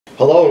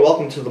Hello and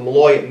welcome to the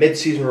Molloy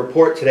Mid-Season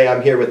Report. Today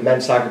I'm here with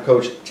men's soccer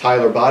coach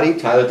Tyler Botte.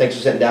 Tyler, thanks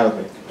for sitting down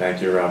with me.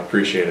 Thank you, Rob.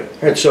 Appreciate it.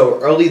 All right,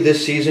 so early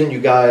this season, you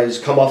guys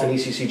come off an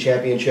ECC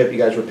championship. You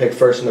guys were picked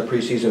first in the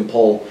preseason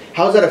poll.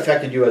 How has that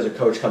affected you as a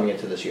coach coming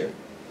into this year?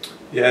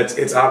 Yeah,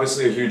 it's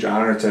obviously a huge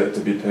honor to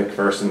be picked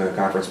first in the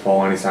conference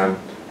poll. Anytime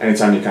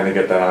you kind of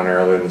get that honor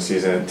early in the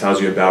season, it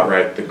tells you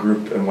about the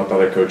group and what the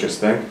other coaches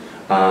think.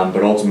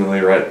 But ultimately,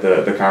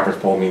 the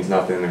conference poll means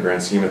nothing in the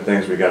grand scheme of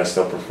things. We got to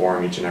still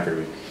perform each and every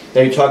week. Now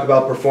you talk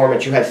about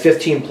performance. You had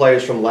 15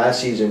 players from last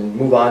season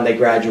move on, they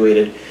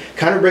graduated.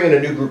 Kind of bringing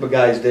a new group of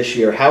guys this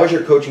year. How has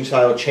your coaching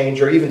style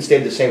changed or even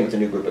stayed the same with the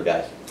new group of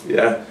guys?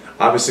 Yeah,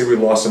 obviously we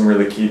lost some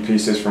really key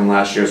pieces from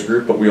last year's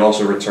group, but we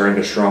also returned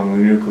a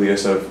strong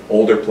nucleus of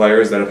older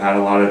players that have had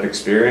a lot of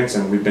experience,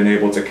 and we've been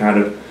able to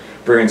kind of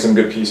bring in some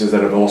good pieces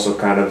that have also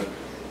kind of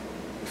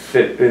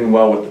fit in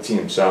well with the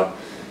team. So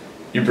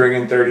you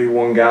bring in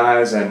 31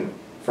 guys and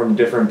from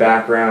different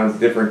backgrounds,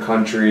 different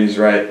countries,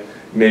 right?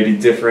 Maybe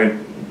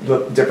different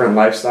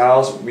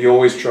lifestyles. We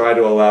always try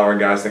to allow our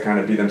guys to kind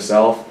of be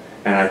themselves,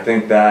 and I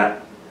think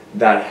that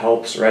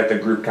helps, right? The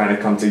group kind of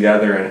come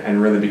together and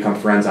really become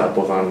friends out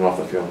both on and off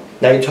the field.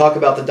 Now you talk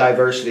about the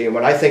diversity, and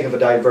when I think of a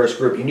diverse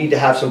group, you need to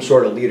have some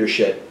sort of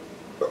leadership.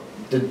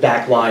 The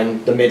back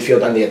line, the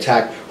midfield, and the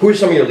attack. Who are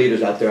some of your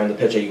leaders out there on the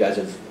pitch that you guys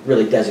have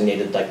really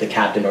designated like the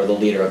captain or the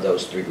leader of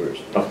those three groups?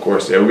 Of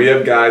course, yeah. We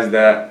have guys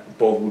that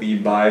both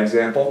lead by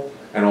example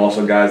and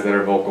also guys that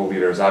are vocal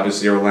leaders.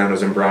 Obviously,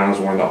 Orlando's and Browns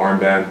worn the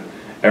armband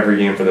every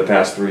game for the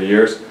past 3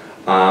 years,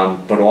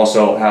 but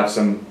also have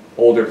some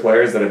older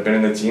players that have been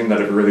in the team that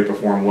have really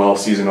performed well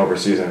season over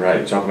season, right?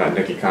 You're talking about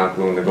Nicky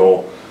Conklu in the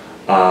goal,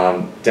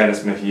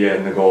 Dennis Mejia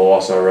in the goal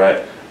also,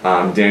 right?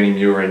 Danny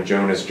Muir and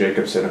Jonas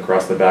Jacobson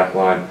across the back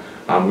line.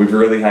 We've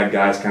really had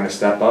guys kind of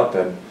step up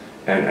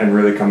and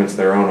really come into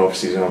their own over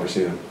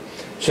season.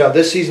 So now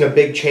this season, a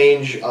big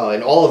change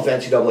in all of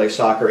NCAA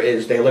soccer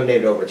is they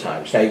eliminated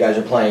overtime. So now you guys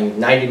are playing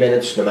 90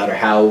 minutes no matter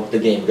how the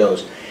game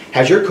goes.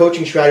 Has your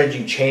coaching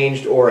strategy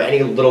changed or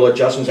any little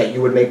adjustments that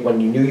you would make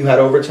when you knew you had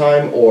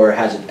overtime, or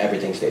has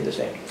everything stayed the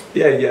same?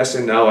 Yeah, yes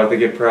and no. I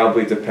think it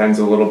probably depends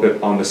a little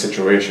bit on the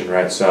situation,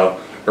 right? So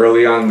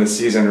early on in the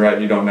season, right,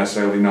 you don't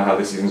necessarily know how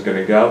the season's going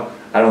to go.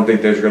 I don't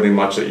think there's really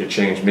much that you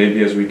change.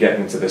 Maybe as we get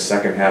into the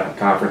second half of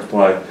conference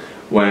play,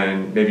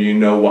 when maybe you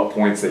know what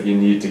points that you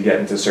need to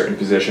get into certain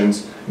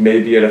positions,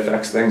 maybe it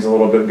affects things a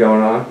little bit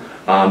going on.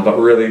 But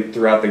really,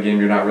 throughout the game,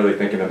 you're not really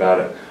thinking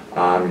about it.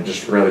 You're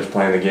just really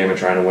playing the game and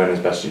trying to win as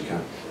best you can.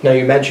 Now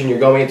you mentioned you're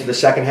going into the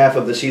second half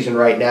of the season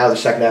right now, the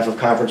second half of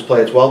conference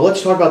play as well.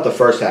 Let's talk about the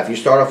first half. You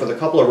start off with a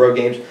couple of road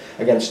games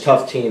against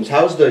tough teams.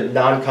 How's the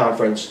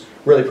non-conference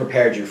really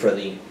prepared you for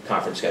the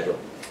conference schedule?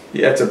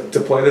 Yeah,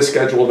 to play the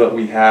schedule that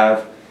we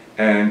have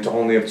and to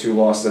only have 2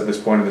 losses at this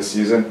point of the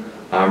season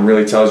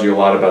really tells you a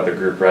lot about the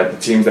group, right? The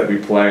teams that we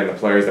play and the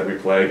players that we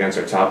play against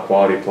are top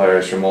quality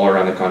players from all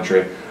around the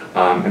country.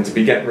 And to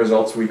be getting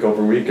results week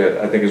over week,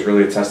 I think is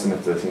really a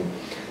testament to the team.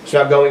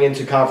 So now going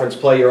into conference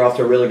play, you're off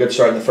to a really good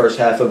start in the first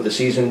half of the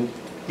season.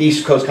 The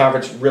East Coast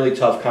Conference, really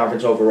tough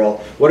conference overall.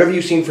 What have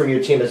you seen from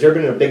your team? Has there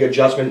been a big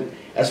adjustment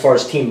as far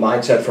as team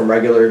mindset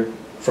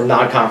from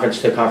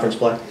non-conference to conference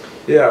play?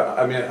 Yeah,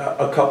 I mean,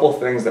 a couple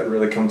things that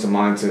really come to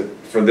mind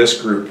for this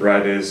group,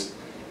 right, is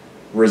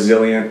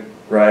resilient,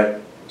 right?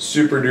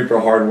 Super duper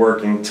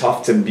hardworking,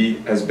 tough to beat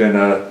has been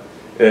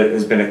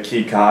a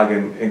key cog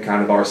in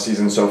kind of our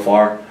season so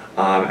far.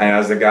 And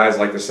as the guys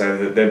like to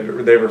say,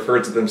 they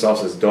referred to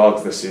themselves as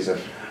dogs this season.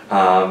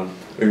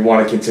 We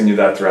want to continue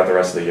that throughout the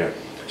rest of the year.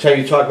 So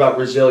you talk about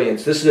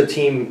resilience. This is a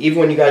team, even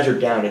when you guys are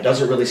down, it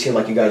doesn't really seem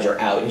like you guys are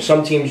out. In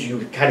some teams,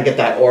 you kind of get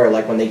that aura,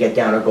 like when they get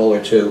down a goal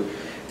or two,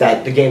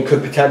 that the game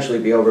could potentially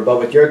be over. But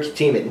with your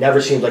team, it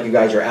never seems like you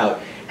guys are out.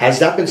 Has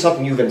that been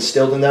something you've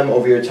instilled in them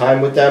over your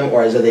time with them,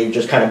 or has they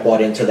just kind of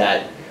bought into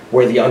that,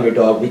 we're the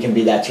underdog, we can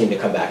be that team to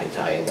come back and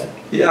tie in then?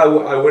 Yeah,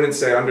 I wouldn't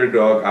say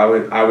underdog.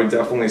 I would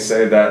definitely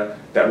say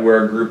that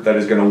we're a group that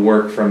is going to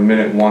work from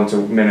minute 1 to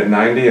minute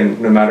 90, and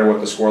no matter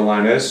what the score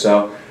line is.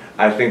 So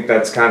I think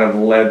that's kind of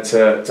led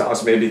to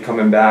us maybe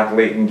coming back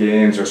late in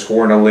games or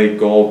scoring a late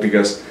goal,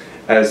 because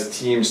as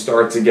teams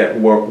start to get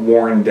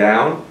worn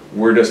down,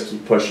 we're just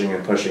keep pushing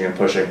and pushing and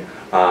pushing.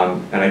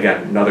 And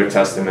again, another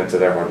testament to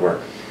their hard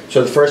work.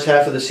 So the first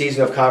half of the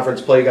season of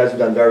conference play, you guys have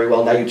done very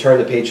well. Now you turn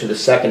the page to the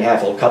second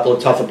half, a couple of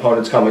tough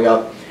opponents coming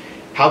up.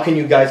 How can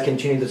you guys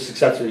continue the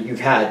success that you've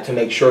had to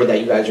make sure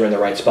that you guys are in the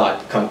right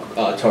spot come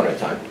tournament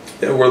time?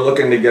 Yeah, we're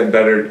looking to get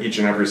better each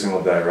and every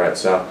single day, right?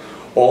 So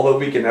all that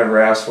we can ever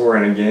ask for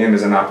in a game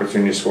is an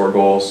opportunity to score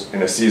goals,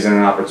 in a season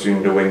an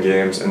opportunity to win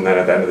games, and then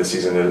at the end of the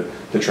season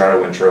to try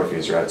to win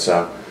trophies, right?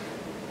 So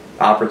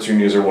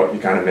opportunities are what you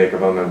kind of make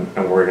of them,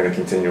 and we're going to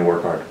continue to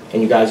work hard.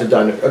 And you guys have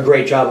done a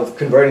great job of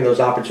converting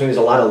those opportunities,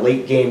 a lot of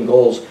late game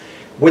goals.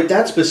 With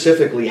that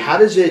specifically, how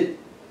does it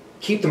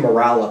keep the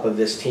morale up of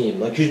this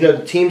team? Like, you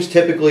know, teams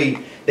typically,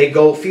 they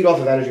go feed off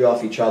of energy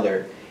off each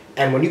other.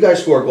 And when you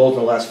guys score goals in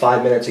the last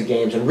 5 minutes of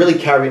games and really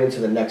carry it into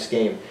the next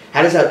game,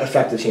 how does that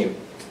affect the team?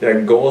 Yeah,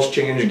 goals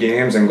change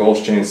games and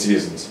goals change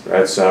seasons,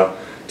 right? So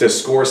to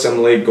score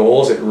some late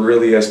goals, it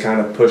really has kind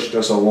of pushed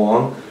us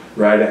along,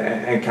 right,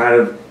 and kind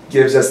of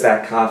gives us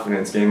that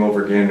confidence game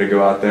over game to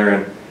go out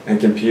there and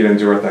compete and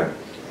do our thing.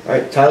 All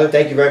right, Tyler,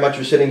 thank you very much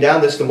for sitting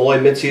down. This is the Molloy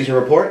Midseason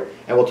Report,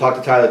 and we'll talk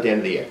to Tyler at the end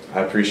of the year.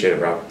 I appreciate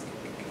it, Rob.